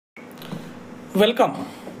Welcome.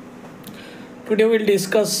 Today we'll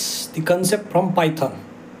discuss the concept from Python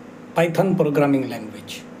programming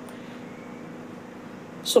language.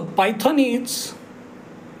 So Python is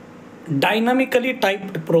dynamically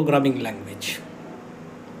typed programming language.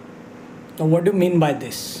 Now what do you mean by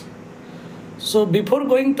this? So before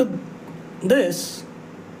going to this,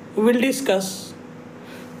 we will discuss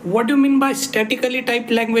what do you mean by statically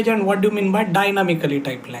typed language and what do you mean by dynamically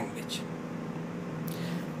typed language.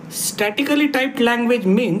 Statically typed language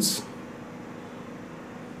means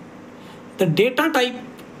the data type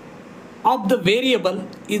of the variable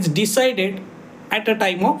is decided at a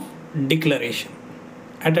time of declaration.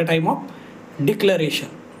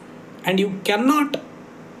 And you cannot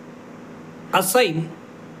assign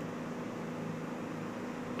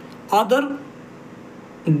other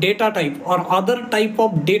data type or other type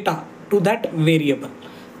of data to that variable.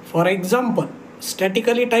 For example,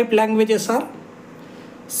 statically typed languages are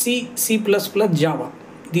C, C++, Java.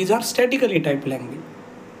 These are statically typed language.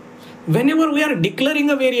 Whenever we are declaring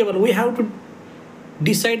a variable, we have to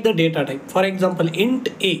decide the data type. For example, int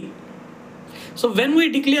a. So when we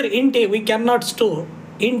declare int a, we cannot store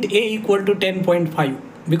int a equal to 10.5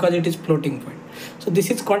 because it is floating point. So this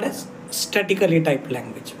is called as statically typed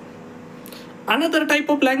language. Another type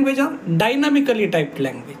of language are dynamically typed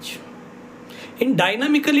language. In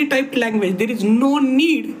dynamically typed language, there is no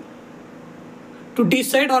need to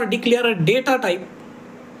decide or declare a data type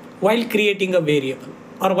while creating a variable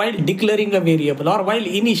or while declaring a variable or while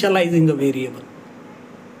initializing a variable.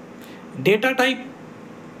 Data type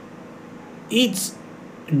is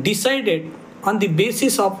decided on the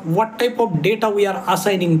basis of what type of data we are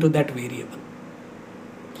assigning to that variable.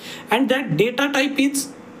 And that data type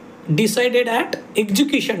is decided at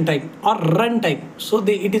execution time or runtime. So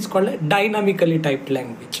it is called a dynamically typed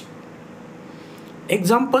language.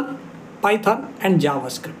 Example, Python and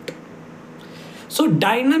JavaScript. So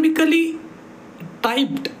dynamically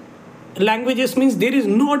typed languages means there is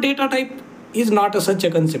no data type is not such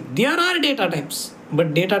a concept. There are data types,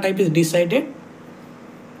 but data type is decided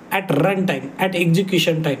at runtime, at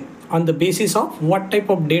execution time, on the basis of what type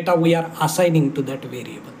of data we are assigning to that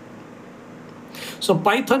variable. So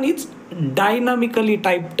Python is dynamically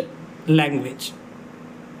typed language.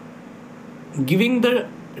 Giving the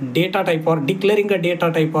data type or declaring a data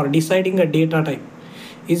type or deciding a data type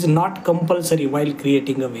is not compulsory while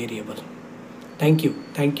creating a variable. Thank you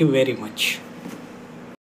very much.